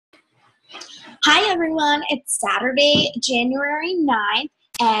Hi everyone, it's Saturday, January 9th,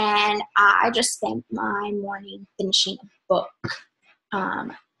 and I just spent my morning finishing a book.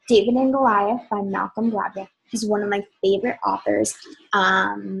 David and Goliath by Malcolm Gladwell. He's one of my favorite authors.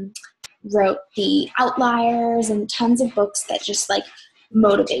 Wrote The Outliers and tons of books that just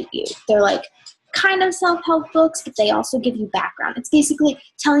motivate you. They're kind of self-help books, but they also give you background. It's basically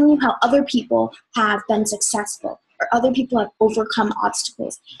telling you how other people have been successful or other people have overcome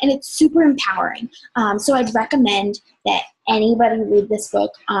obstacles, and it's super empowering. So I'd recommend that anybody read this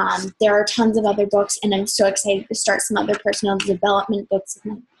book. There are tons of other books, and I'm so excited to start some other personal development books of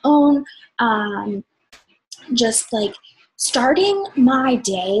my own. Starting my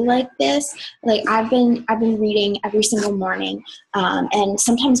day like this, I've been reading every single morning, and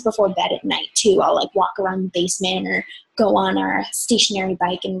sometimes before bed at night too. I'll walk around the basement or go on our stationary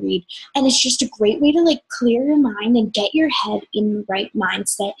bike and read, and it's just a great way to clear your mind and get your head in the right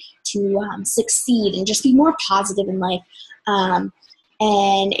mindset to succeed and just be more positive in life. And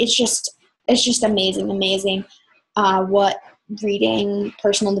it's just amazing what reading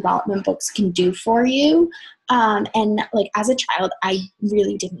personal development books can do for you. And as a child, I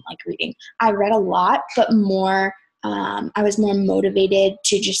really didn't like reading. I read a lot, but I was more motivated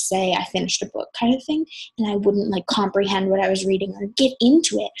to just say I finished a book kind of thing, and I wouldn't comprehend what I was reading or get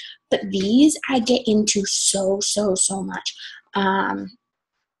into it. But these I get into so much.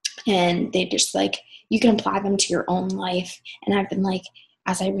 And they just you can apply them to your own life. And I've been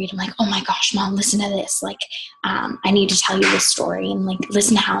as I read, I'm oh my gosh, Mom, listen to this. I need to tell you this story, and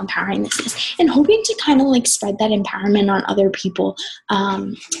listen to how empowering this is, and hoping to kind of spread that empowerment on other people.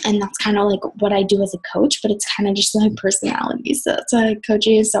 And that's kind of what I do as a coach, but it's kind of just my personality. So that's why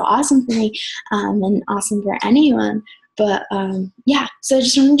coaching is so awesome for me, and awesome for anyone. But yeah, so I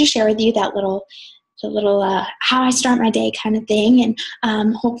just wanted to share with you that little how I start my day kind of thing.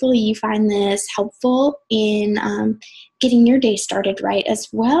 And hopefully you find this helpful in getting your day started right as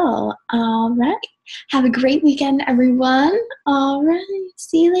well. All right. Have a great weekend, everyone. All right.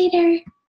 See you later.